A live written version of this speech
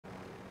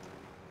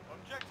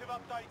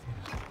updated.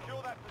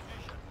 Secure that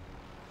position.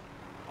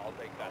 I'll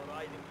take that. All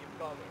right, and keep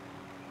cover.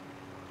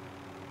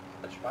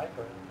 Pitch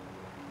Viper.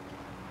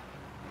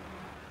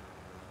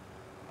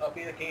 I'll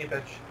be the king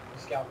pitch.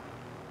 Scout.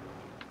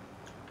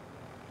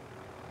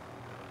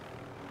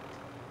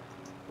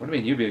 What do you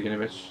mean you be a guinea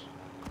bitch?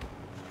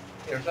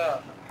 There's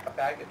a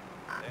bag in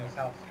his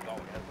house. Going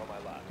hands on my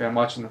lap. Okay, I'm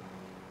watching them.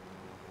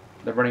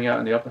 They're running out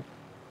in the open.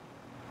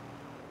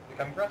 You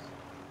coming for us?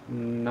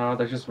 No,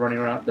 they're just running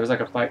around. There's like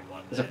a fight.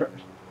 There's a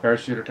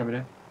parachuter coming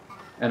in.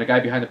 And a guy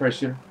behind the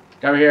parachuter.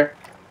 Guy right here.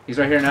 He's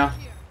right here now.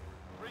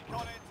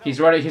 He's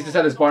running. He's just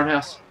at this barn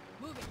house.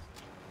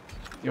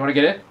 You want to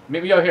get in?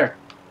 Meet me over here.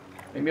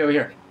 Meet me over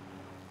here.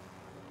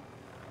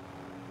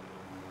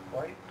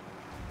 Wait.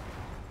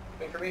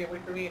 Wait for me,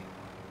 wait for me.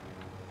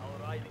 All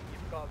right, and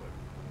keep cover.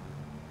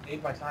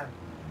 Need my time.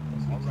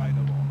 All right,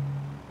 I'm on.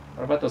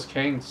 What about those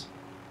kings?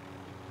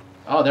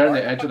 Oh, they're on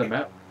the edge of the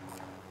map.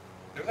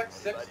 There's like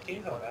 6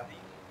 kings on that.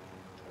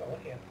 I'm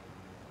looking at.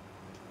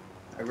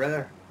 I'd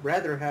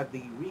rather have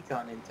the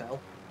recon intel.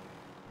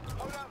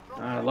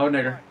 Low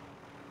nigger.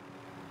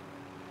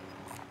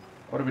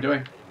 What are we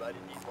doing? Anybody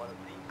need one of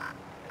these?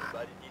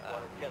 Anybody need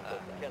one of cancel?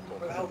 Cancel. Where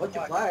the There's a hell's bunch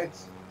the of flag?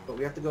 flags, but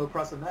we have to go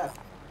across the map.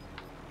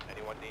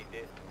 Anyone need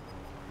this?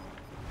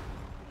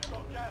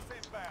 Got gas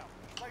inbound.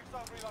 Safe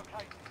zone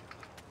relocated.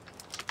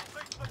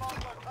 Fix the mark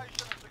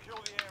location and secure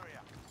the area.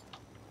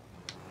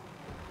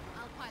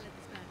 I'll pilot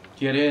this man.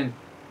 Get in.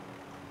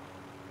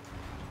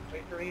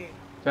 Wait for me.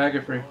 Tag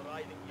it free. All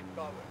right, and keep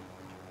cover.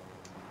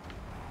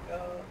 All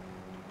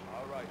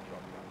right,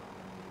 drop down.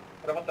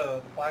 What about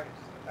the flag?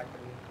 It's back to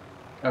me.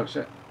 Oh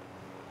shit.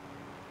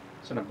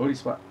 It's in a booty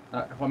spot.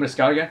 Want me to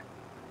scout again?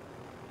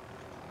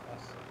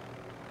 Yes.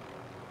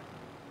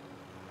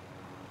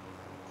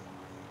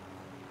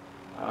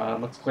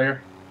 Looks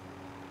clear.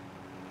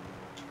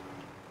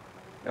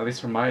 At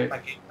least from my... My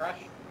gate crash?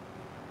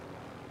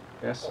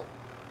 Yes.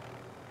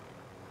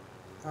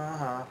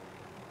 Uh-huh.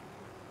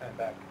 And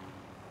back.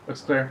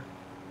 Looks clear.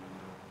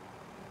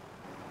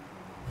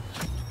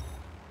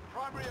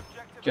 Primary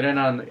objective. Get in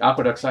on the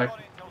aqueduct side.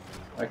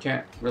 I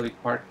can't really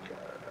park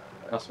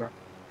elsewhere.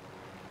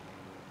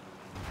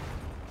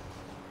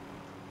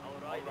 All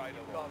right, and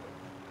keep cover.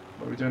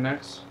 What are we doing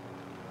next?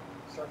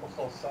 Circle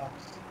still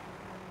sucks.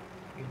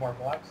 Need more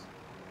blocks?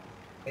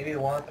 Maybe the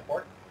one at the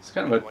port? It's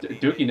kind of a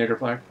dookie nigger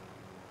flag.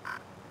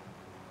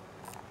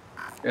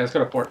 Yeah, let's go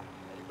to port.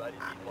 Anybody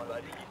need one of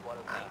these? One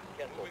of these.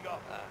 Cancel.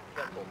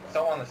 Cancel.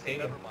 Still on the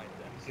stadium. Never mind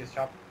You that. can see his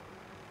chopper.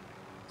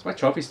 Is my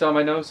trophy still on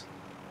my nose?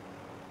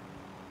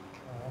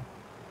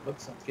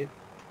 Looks sounds good.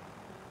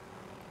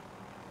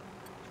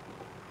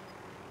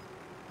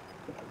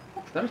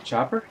 Is that a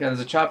chopper? Yeah, there's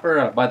a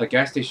chopper by the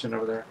gas station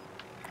over there.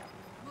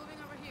 Moving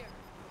over here.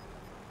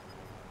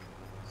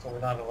 So we're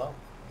not alone.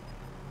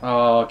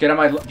 Oh, get on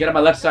my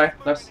left side.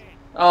 Left.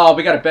 Oh,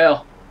 we got a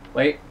bail.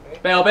 Wait.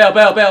 Bail, bail,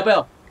 bail, bail,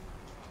 bail.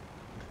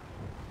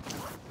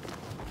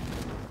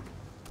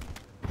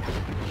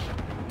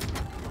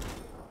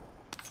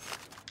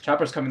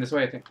 Chopper's coming this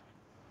way, I think.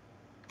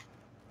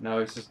 No,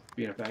 he's just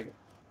being a faggot.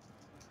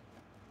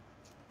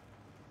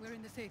 We're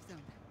in the safe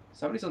zone.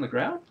 Somebody's on the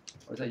ground?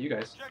 Or is that you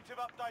guys? Objective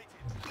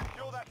updated.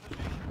 Secure that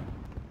position.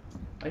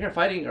 I hear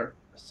fighting or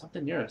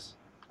something near us.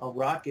 A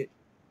rocket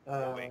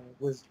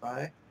whizzed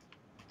by.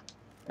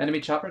 Enemy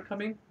chopper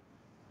coming?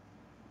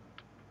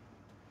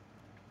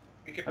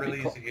 We could That'd be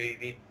really cool. use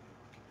a UAV.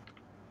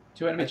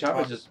 2 enemy Nice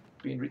choppers job. just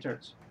being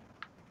retards.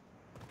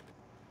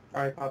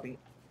 Alright, Poppy.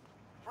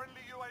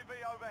 Friendly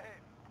UAV overhead.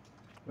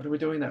 What are we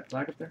doing? That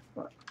flag up there?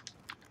 What?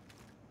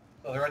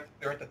 So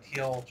they're at the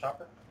teal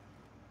chopper?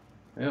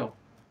 Ew.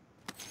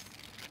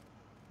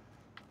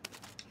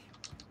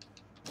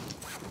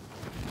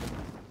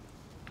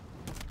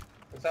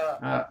 Is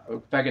that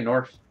Faggot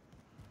north.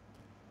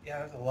 yeah,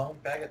 there's a lone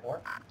bag at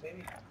north,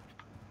 maybe?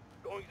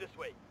 Going this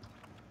way.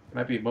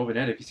 Might be moving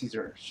in if he sees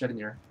her shit in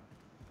here.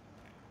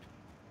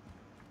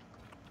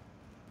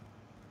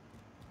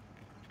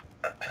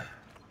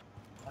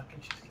 How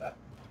can she see that?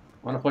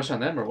 Want to push on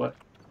them or what?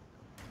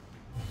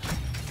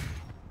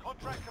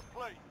 Contract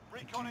complete.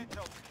 Recon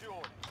intel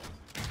secured.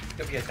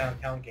 Could be a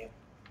downtown game.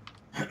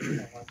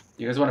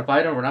 You guys want to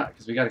fight him or not?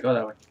 Because we got to go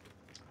that way.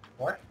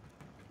 More?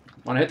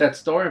 Want to hit that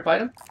store and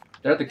fight him?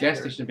 They're at the gas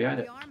station behind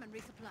it. Rearm and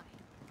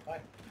resupply. Fine.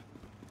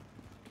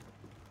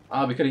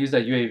 Oh, we could have used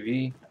that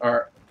UAV.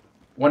 Or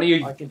one of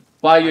you I can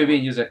buy UAV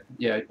and use it.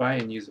 Yeah, buy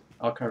and use it.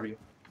 I'll cover you.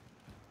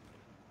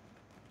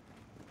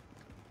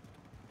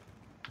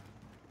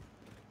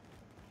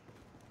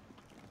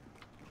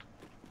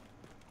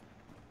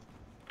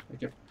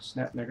 Like a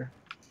snap nigger.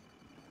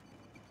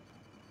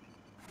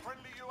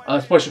 Friendly UAV Oh,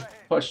 let's push. overhead.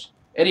 Push.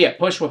 Idiot,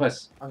 push with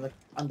us. on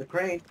the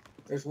crane.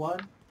 There's one.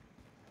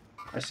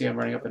 I see him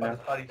running up and down.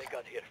 Buddy, They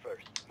got here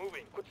first.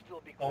 Moving. Could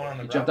still be going on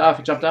the He ground. jumped off.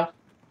 He jumped off.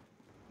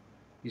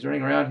 He's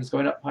running around. He's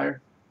going up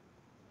higher.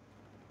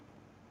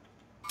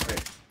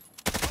 Great.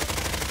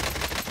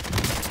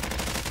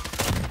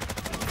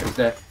 He's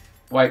dead.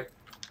 White.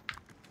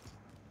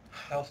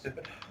 That was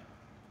stupid.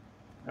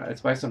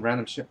 Let's buy some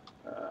random shit.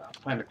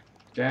 Find a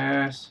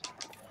gas.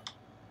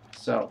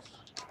 South.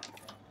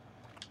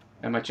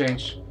 And my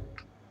change. You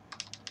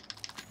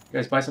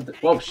guys buy something?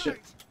 Whoa,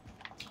 shit.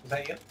 Is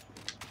that you?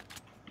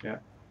 Yeah.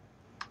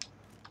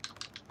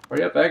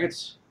 Hurry up,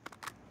 faggots.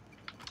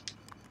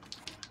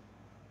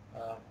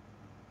 I'm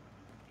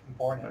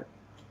born it.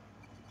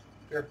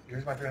 Right.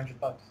 Here's my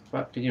 $300.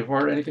 What? Can you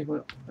afford anything?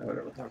 No,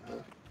 whatever.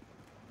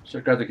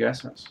 Should grab the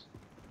gas mask.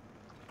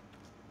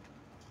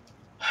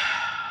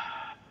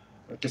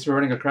 I guess we're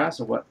running across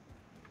or what?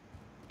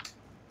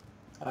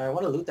 I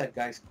want to loot that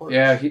guy's corpse.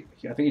 Yeah, I think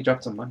he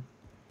dropped some money.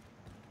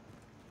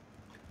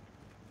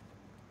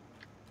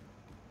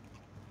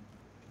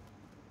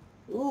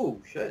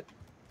 Ooh, shit.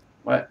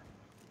 What?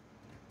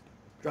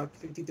 Dropped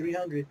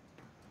 5,300.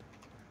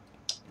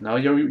 No,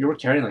 you were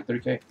carrying like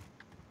 30K. I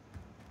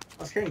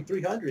was carrying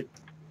 300.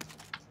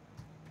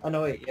 Oh,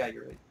 no, wait. Yeah,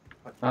 you're right.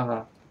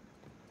 Uh-huh.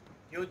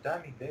 You a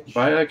dummy, bitch.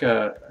 Buy like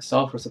a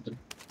self or something.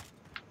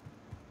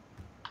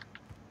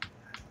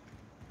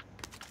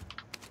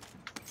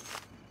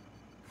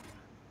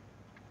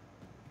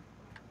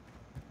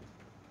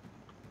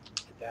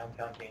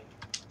 Downtown game.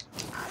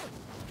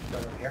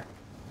 Over here.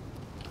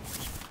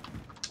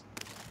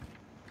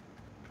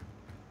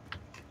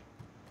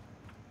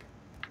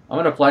 I'm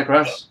gonna fly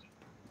across.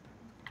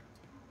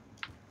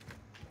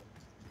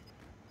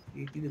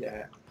 You do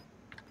that.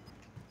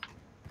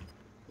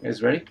 You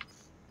guys ready?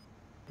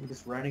 I'm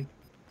just running.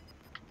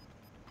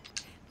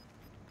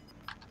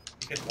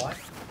 You get what?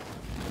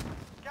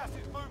 Gas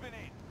is moving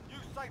in.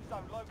 New safe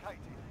zone located.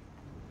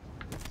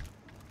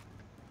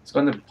 Let's go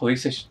in the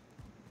police station.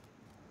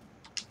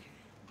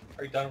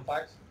 Are you done with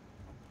flags?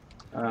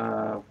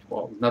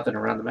 Well, nothing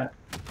around the map.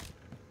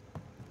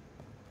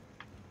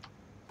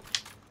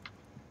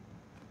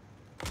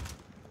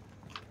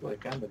 Well, I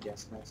found the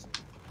gas mask.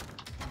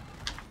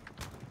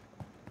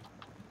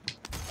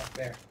 Up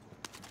there.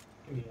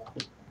 Give me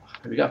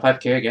one. We got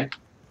 5K again.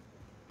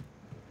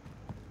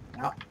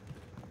 Now,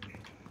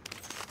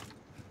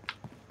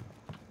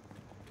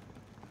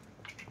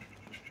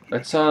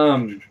 Let's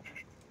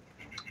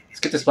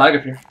get this flag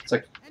up here. It's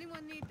like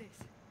Anyone need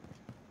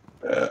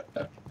this?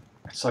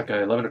 it's like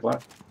 11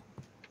 o'clock.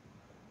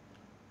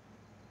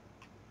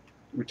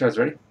 Recharge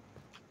ready?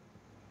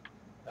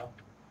 No.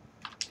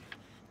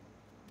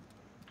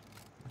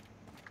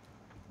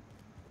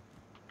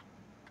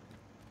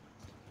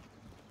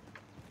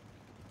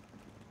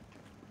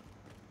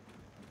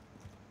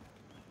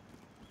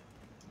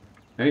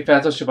 Maybe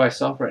Fazos should buy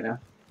self right now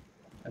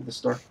at the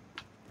store.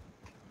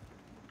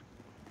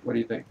 What do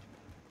you think?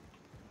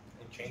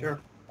 And change. sure.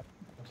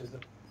 Which is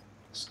it?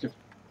 Stupid.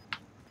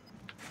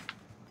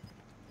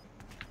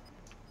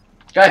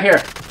 Guy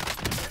here.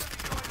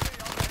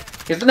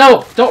 He's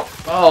no, don't.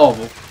 Oh,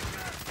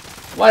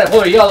 why the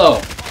hole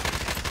yellow?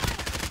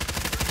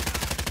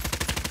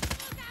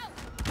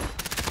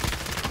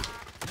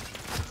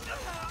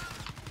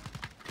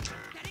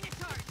 Getting a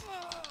charge.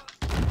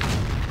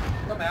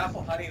 Some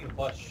asshole hiding in the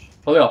bush.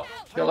 Julio,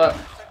 kill that.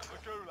 Sent to the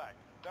gulag.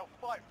 They'll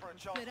fight for a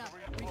chance Split up. to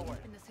redeploy.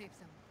 Regroup in the safe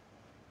zone.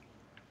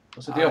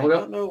 What's the deal, I Julio?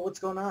 don't know what's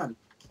going on.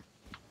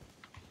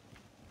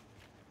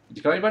 Did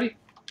you kill anybody?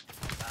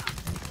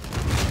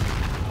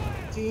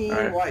 Team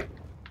Alright. wipe.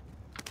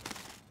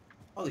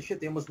 Holy shit,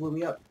 they almost blew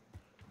me up.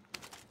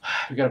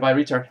 We gotta buy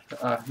retard.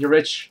 You're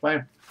rich. Buy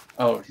him.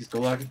 Oh, he's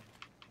gulagging.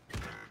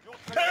 Your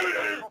team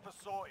is proper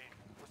sorted.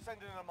 We're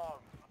sending them home.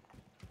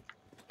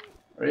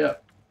 Hurry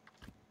up.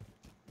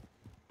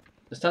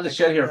 There's tons of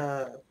shit here.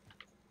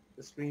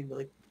 The screen,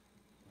 like,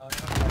 No. I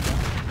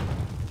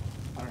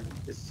don't know.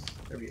 This,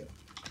 there we go.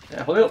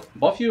 Yeah, Julio,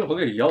 both you,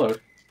 Julio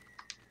yellowed.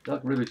 You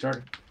look really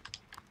retarded.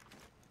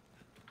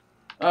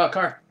 Oh,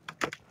 car.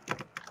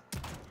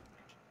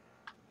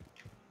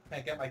 Can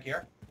I get my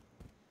gear?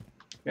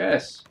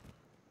 Yes.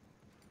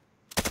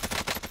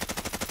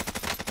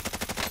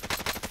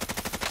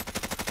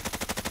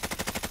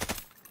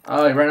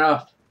 Oh, he ran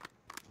off.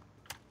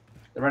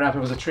 They ran off. It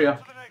was a trio. To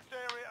the next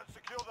area and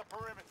secure the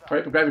perimeter. Hurry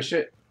up and grab your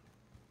shit.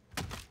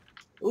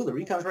 Ooh, the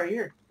recon's right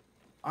here.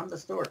 On the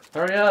store.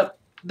 Hurry up.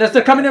 They're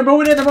coming in.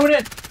 Moving in. They're moving in.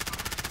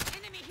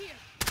 Enemy here.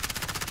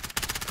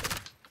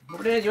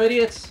 Moving in, you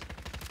idiots.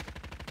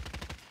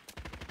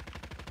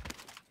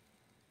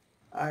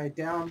 Alright,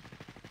 down.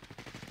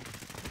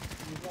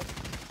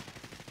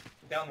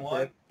 Down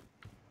one.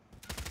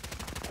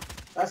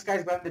 Last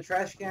guy's behind the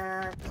trash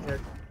can.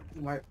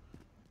 Team wipe.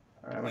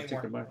 Alright, I'm gonna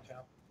take their money. Watch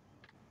out.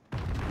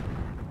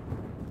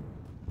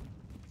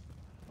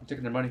 I'm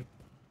taking their money.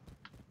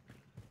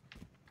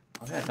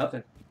 Oh, yeah,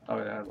 nothing. Oh,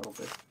 yeah, a little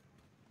bit.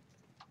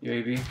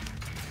 UAV.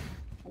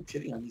 I'm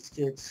shitting on these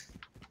kids.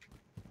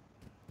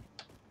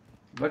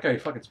 Look how you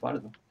fucking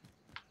spotted them.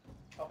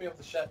 I'll be up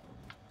the shed.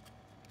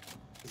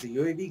 Is the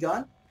UAV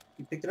gone?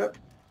 You picked it up?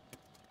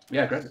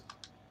 Yeah, grab it.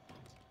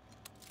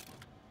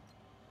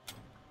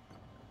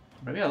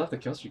 Maybe I left the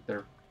kill streak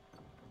there.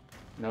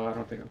 No, I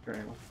don't think I'm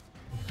carrying one.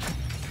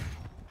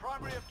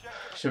 Primary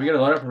objective. Should we get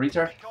a load up for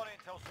retard? Recon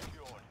intel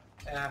secured.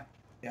 Yeah.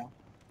 Yeah.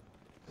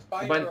 Just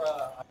buy Buy- your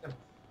item.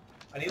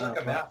 I need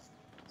like a map.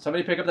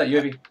 Somebody pick up that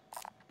UAV.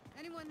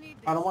 Anyone need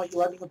this? I don't want you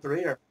lighting up the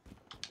radar.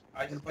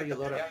 I just Put put your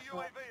the load gas out.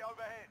 UAV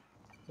overhead.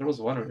 There was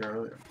one over here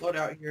earlier. Load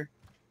out here.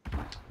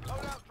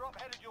 Loadout drop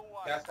headed your way.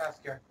 gas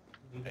mask here.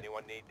 Need it.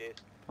 Anyone need this?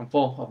 I'm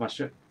full of my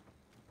shit.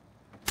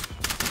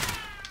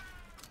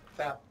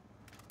 Sam.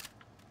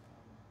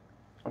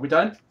 Are we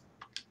done?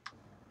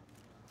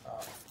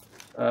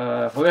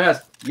 Julio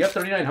has. You have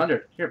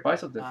 3,900. Here, buy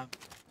something. I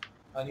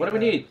What do we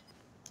need?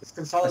 It's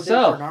consolidated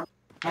Myself. for an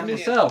I arm. need a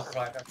self.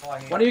 That's all I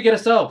need. Why don't you get a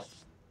self?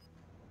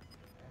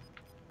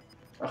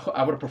 Oh,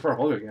 I would prefer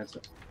Julio against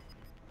it.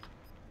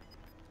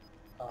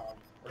 Where's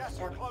Gas the is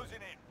sword? closing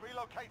in.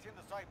 Relocating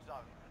the safe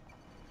zone.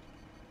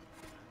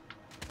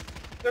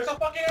 There's a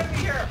fucking enemy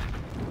here!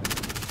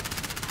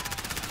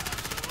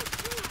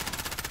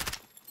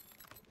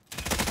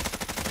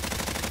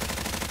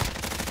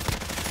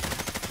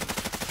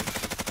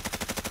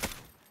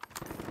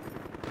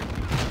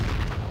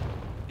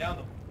 Down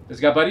them. Does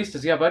he got buddies?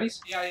 Does he have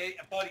buddies? Yeah,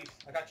 buddies.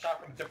 I got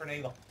shot from a different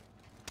angle.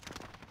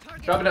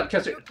 Target Drop it up,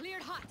 Chester. You're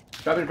cleared hot.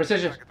 Drop it in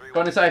precision. Go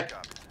on inside.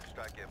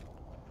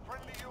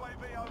 Friendly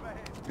UAV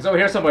overhead. He's over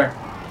here somewhere.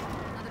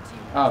 Another team.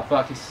 Oh,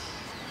 fuck. He's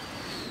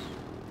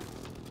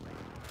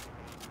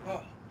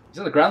Oh,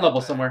 on the ground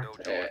level somewhere.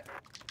 Eh.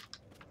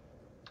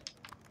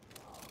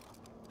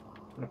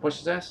 Gonna push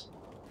his ass?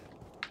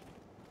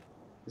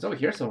 He's over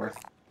here somewhere.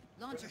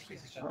 Launcher here.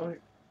 piece of shit. Oh,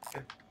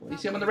 you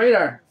see him on the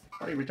radar.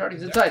 Oh, you retarded.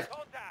 He's inside.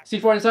 Contact.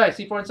 C4 inside.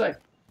 C4 inside.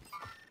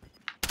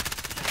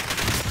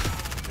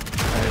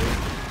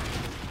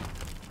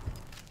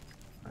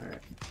 Alright.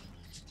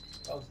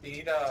 Oh,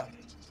 speed,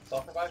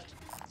 self-revive?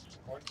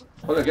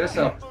 Hold on, get us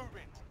out. Moving.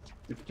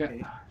 If you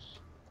can.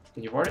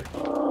 Can you board it?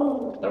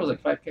 That was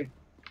like 5K.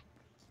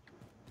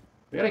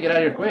 We gotta get out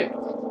of here quick.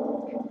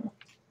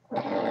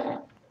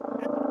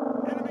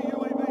 Enemy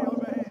UAV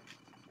overhead.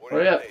 We're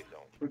Hurry in up. the safe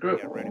zone. Regroup.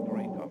 Get ready for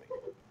incoming.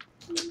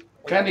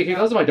 Candy, can you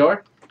close my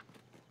door?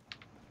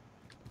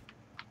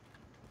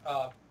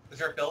 Is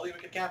there a building we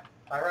could camp?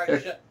 Alright, Here.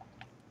 shit.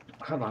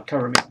 Hold on,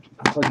 cover me.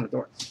 I'm closing the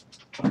door.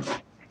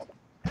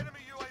 Enemy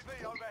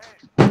UAV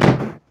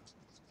overhead.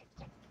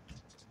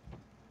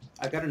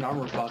 I got an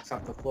armor box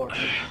off the floor.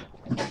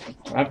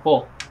 I'm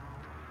full.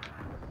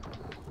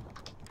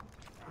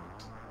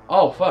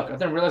 Oh, fuck. I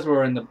didn't realize we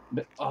were in the...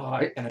 Oh,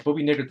 and I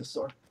booby niggered the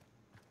store.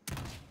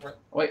 Where-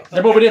 Wait,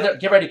 they're moving in there.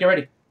 Get ready, get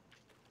ready.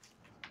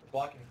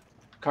 Blocking.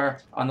 Car,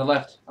 on the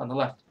left, on the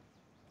left.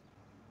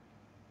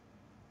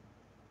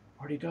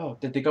 Where'd he go?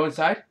 Did they go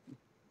inside?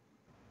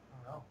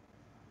 I don't know.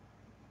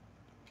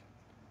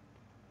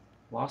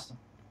 Lost him.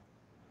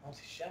 I don't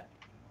see shit.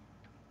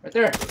 Right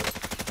there.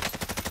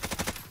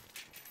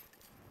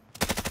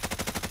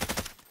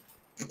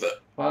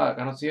 Fuck,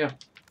 I don't see him.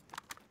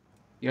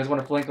 You guys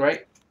want to flank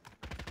right?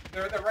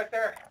 They're right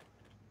there.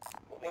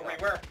 Where we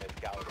were.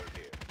 Excalibur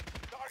here.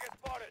 Target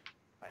spotted.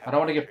 have I don't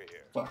want to launcher get...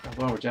 here. Fuck, I'm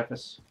going where Jeff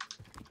is.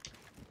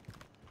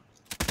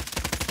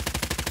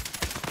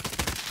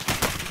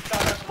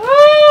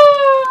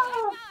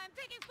 I'm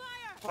taking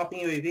fire. Popping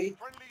UAV.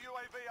 Friendly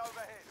UAV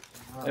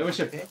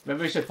overhead. Maybe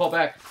we should pull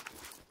back.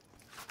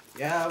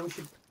 Yeah, we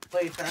should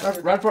play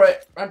faster. Run for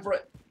it. Run for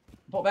it.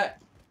 Pull back.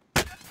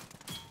 Taking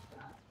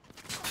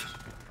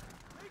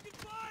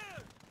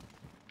fire.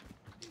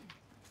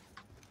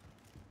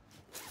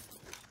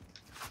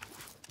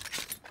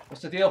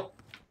 What's the deal?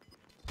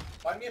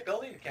 Find me a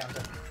building to camp in.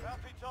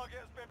 Bounty target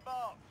has been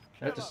marked.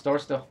 They're at the Kill 'em. store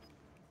still.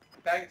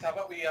 Baggins, how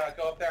about we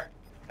go up there?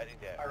 Heading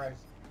there. Alright.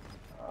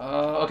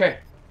 Okay.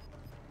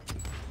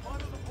 Final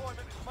deployment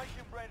is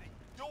making ready.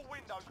 Your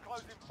window's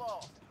closing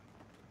fast.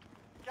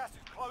 Gas is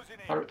closing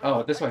in.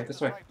 Oh, this way, Relocating this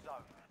the way. safe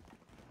zone.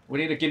 We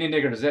need a guinea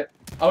nigger to zip.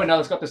 Oh, now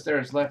let's go up the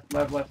stairs. Left,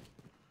 left, left.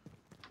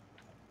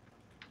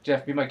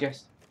 Jeff, be my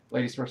guest.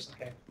 Ladies first.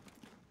 Okay.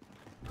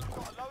 Got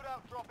a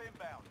loadout drop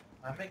inbound.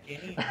 I'm a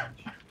guinea.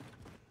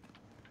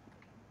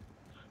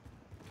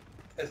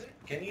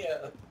 Isn't guinea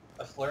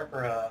a slur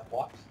for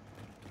walks?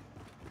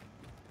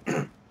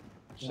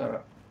 Shut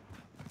up.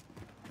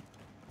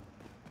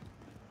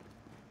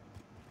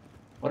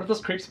 What if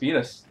those creeps beat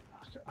us?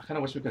 I kind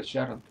of wish we could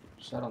shout on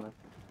them.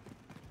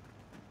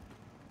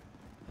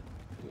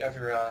 You guys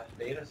are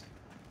betas?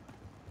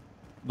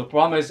 The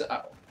problem is,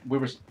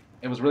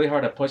 it was really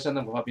hard to push on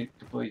them without being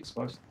completely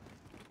exposed.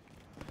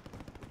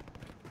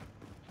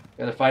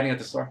 Yeah, they're fighting at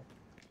the store.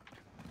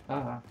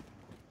 Uh-huh.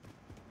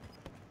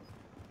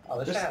 Oh,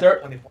 this There's shit has dirt.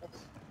 20 volts.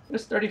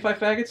 There's 35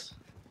 faggots.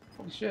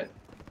 Holy shit.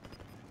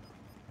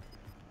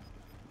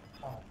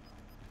 Oh.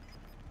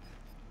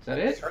 Is that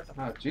it? Hurt them.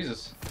 Oh,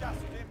 Jesus. Gas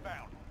is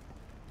inbound.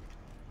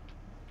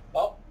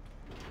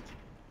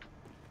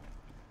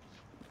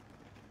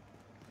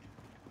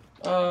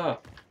 Oh,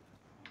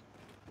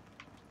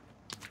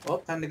 Well,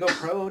 time to go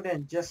prone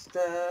and just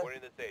We're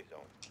in the safe zone.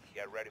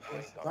 Get ready for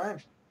waste incoming. time.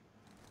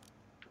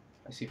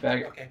 I see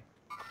faggot. okay.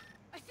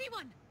 I see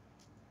one.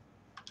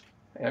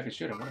 Hey, I can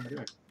shoot him. What am I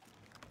doing?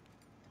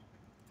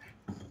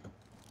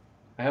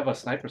 I have a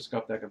sniper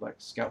scope that could, like,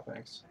 scout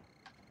things.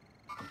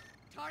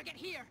 Target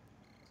here.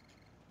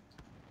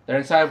 They're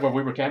inside where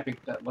we were camping,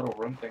 that little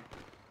room thing.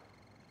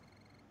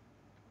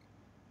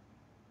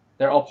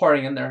 They're all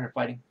partying in there and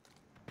fighting.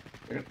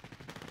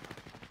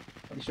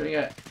 What are you shooting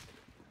at?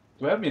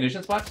 Do we have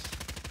munitions box?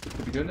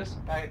 Could be doing this?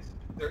 Guys,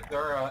 there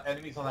are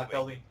enemies on that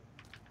building.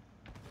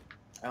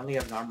 I only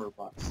have an armor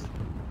box.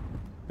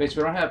 Bitch,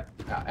 we don't have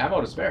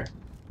ammo to spare.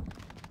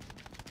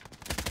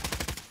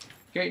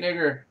 Gate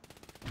nigger.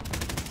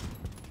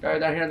 Guy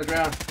down here on the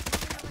ground.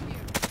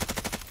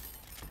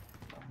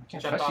 I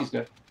can't touch these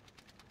guys.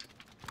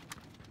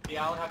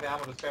 Yeah, I don't have the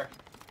ammo to spare.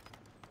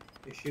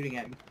 They're shooting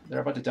at me. They're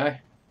about to die.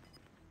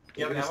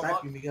 You have an They're ammo gonna snipe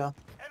box? you, Miguel.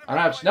 I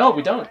don't have. No,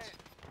 we don't.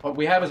 What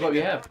we have is what we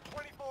have.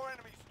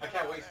 I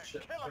can't waste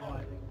shit.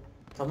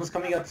 Someone's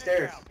coming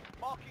upstairs.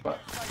 But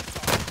Fire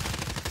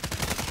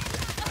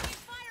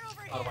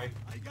over Out of here. way.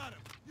 I got him.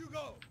 You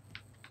go.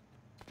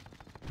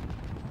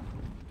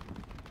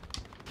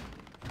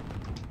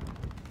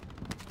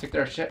 take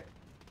their shit.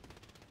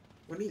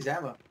 Who needs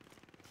ammo?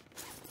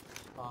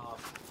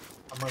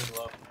 I'm running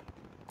low.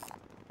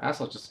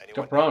 Asshole, just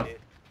Anyone go prone. need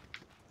it?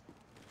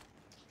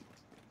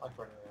 I'm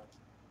running around.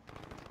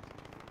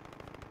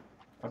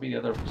 I'll be the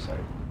other side.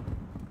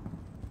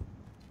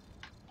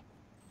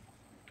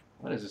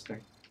 What is this thing?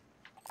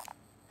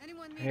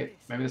 Anyone need Hey, this?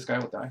 maybe this guy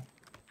will die.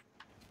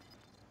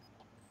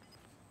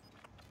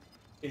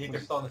 Do you think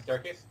they're still on the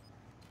staircase?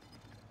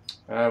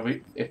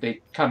 If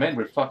they come in,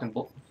 we'd fucking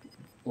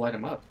light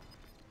them up.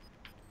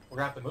 We're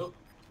gonna have to move.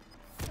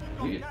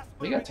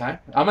 We got time.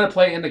 I'm gonna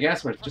play in the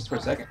gas for just for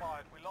a second.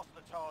 We lost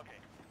the target.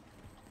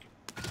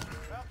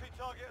 Bounty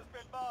target has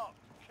been marked.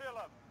 Kill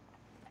him.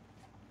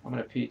 I'm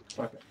gonna peek.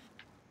 Fuck it.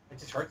 I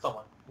just heard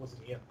someone. It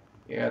wasn't me.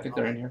 Yeah, I think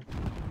they're in here.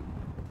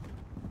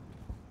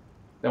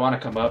 They want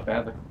to come up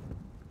badly.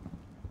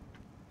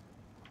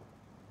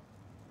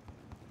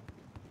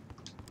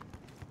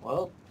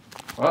 Well,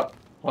 Oh,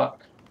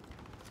 fuck.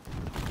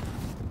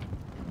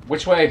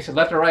 Which way? So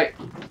left or right?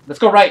 Let's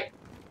go right.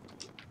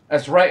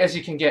 As right as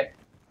you can get.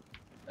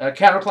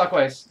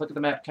 Counterclockwise. Look at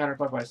the map.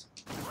 Counterclockwise.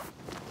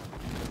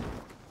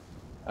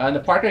 In the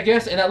park, I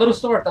guess. In that little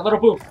store. That little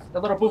booth.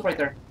 That little booth right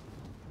there.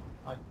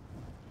 Hi.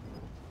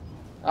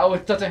 Oh,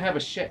 it doesn't have a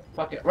shit.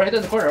 Fuck it. Right there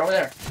in the corner. Over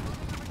there.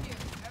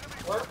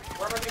 Where am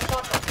I being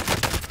shot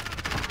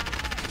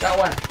from? Got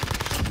one.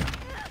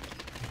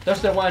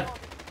 There's the one.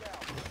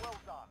 Well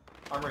done.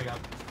 I'm ready up.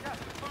 Gas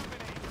is moving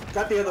in.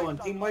 got the other one.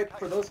 Team wipe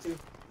for those two.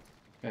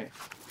 Okay.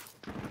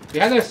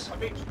 Behind us. I'm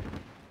being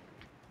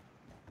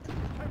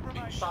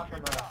Remain. shot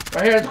from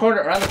Right here in the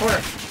corner. Around the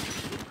corner.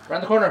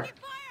 Around the corner.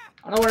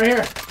 I know we're here.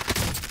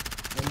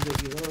 Let me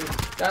go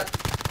reload. Got.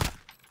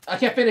 I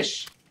can't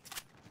finish.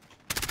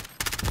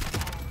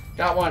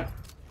 Got one.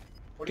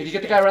 What Can are you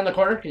get the guy around the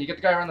corner? Can you get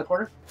the guy around the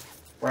corner?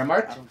 Where I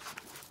marked? I don't.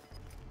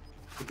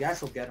 The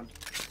gas will get him.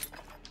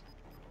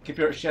 Keep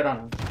your shit on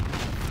him.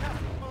 Gas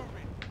is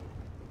moving.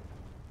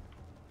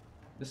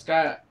 This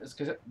guy is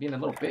being a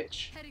little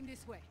bitch. Heading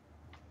this way.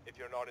 If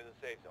you're not in the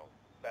safe zone,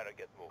 better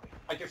get moving.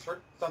 I just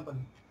heard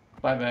something.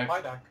 Bye back.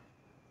 Bye back.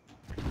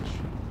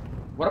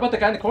 What about the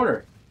guy in the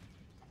corner?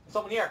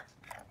 Someone here.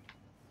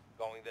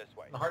 Going this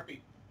way. In the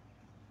heartbeat.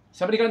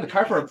 Somebody got in the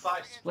car for a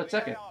Inside. split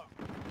second.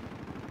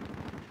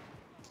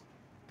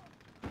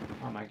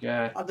 Oh my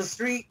god. On the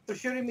street, they're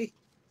shooting me.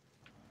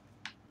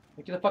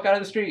 Get the fuck out of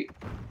the street.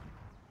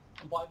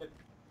 I'm blinded.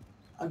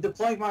 I'm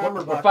deploying my armor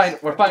We're box. fine.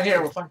 We're fine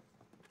here. We're fine.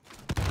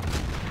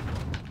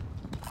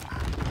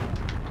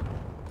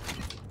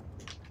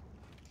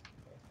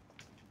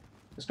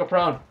 Let's go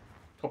prone.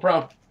 Go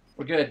prone.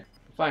 We're good.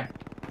 We're fine.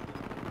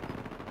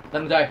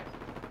 Let him die.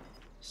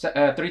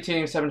 3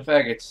 teams, 7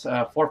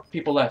 faggots. 4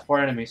 people left. 4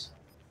 enemies.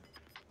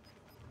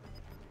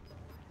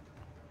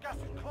 Gas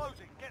is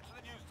closing. Get to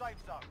the new safe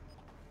zone.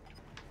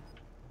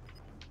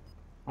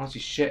 I don't see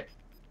shit.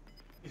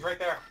 He's right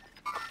there.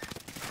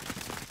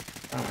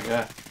 Oh my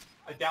god.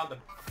 I downed him.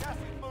 Gas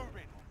is moving.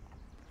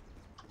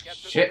 Get to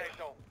Shit. the safe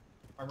zone.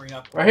 Armoring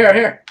up. Right here, right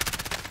here.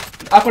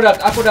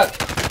 Aqueduct,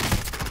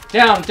 aqueduct.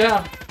 Down,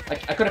 down.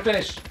 I couldn't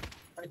finish.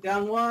 Right,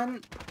 down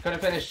one. Couldn't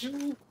finish.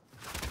 Down.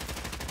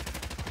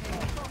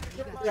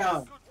 Good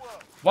work.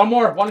 One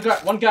more. One guy.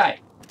 One guy.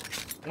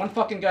 One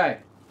fucking guy.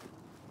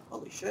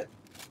 Holy shit.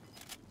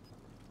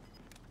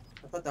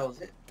 I thought that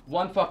was it.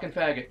 One fucking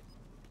faggot.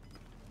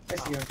 I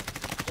see him.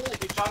 Oh,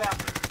 he shot out.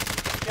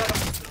 Get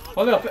him.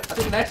 Hold up. I think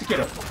I can execute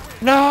him.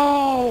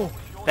 No!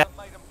 Sure that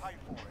made them pay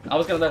for it. I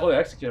was gonna let Julio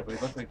execute him, but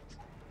he looked like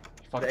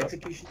he fucked The up.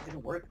 execution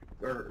didn't work,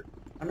 or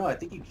I know. I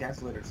think you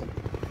canceled it or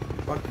something.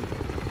 Fuck you.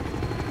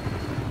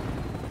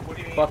 What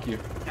do you mean? Fuck you.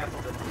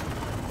 Canceled it.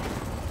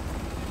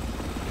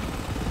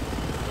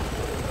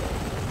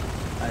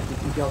 I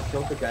think you guys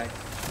killed the guy.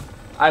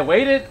 I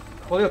waited.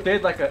 Julio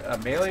did like a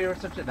melee or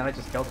something, then I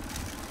just killed him.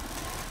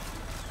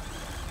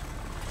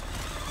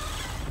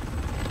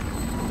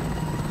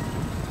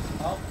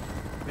 Well,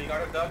 we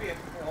got a W. It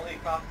only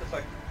cost us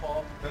like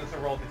 12 minutes to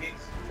roll the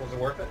geeks. Was it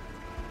worth it?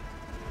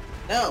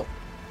 No.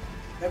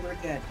 Never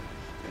again.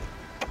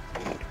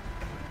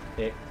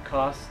 It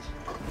cost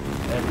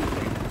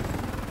everything.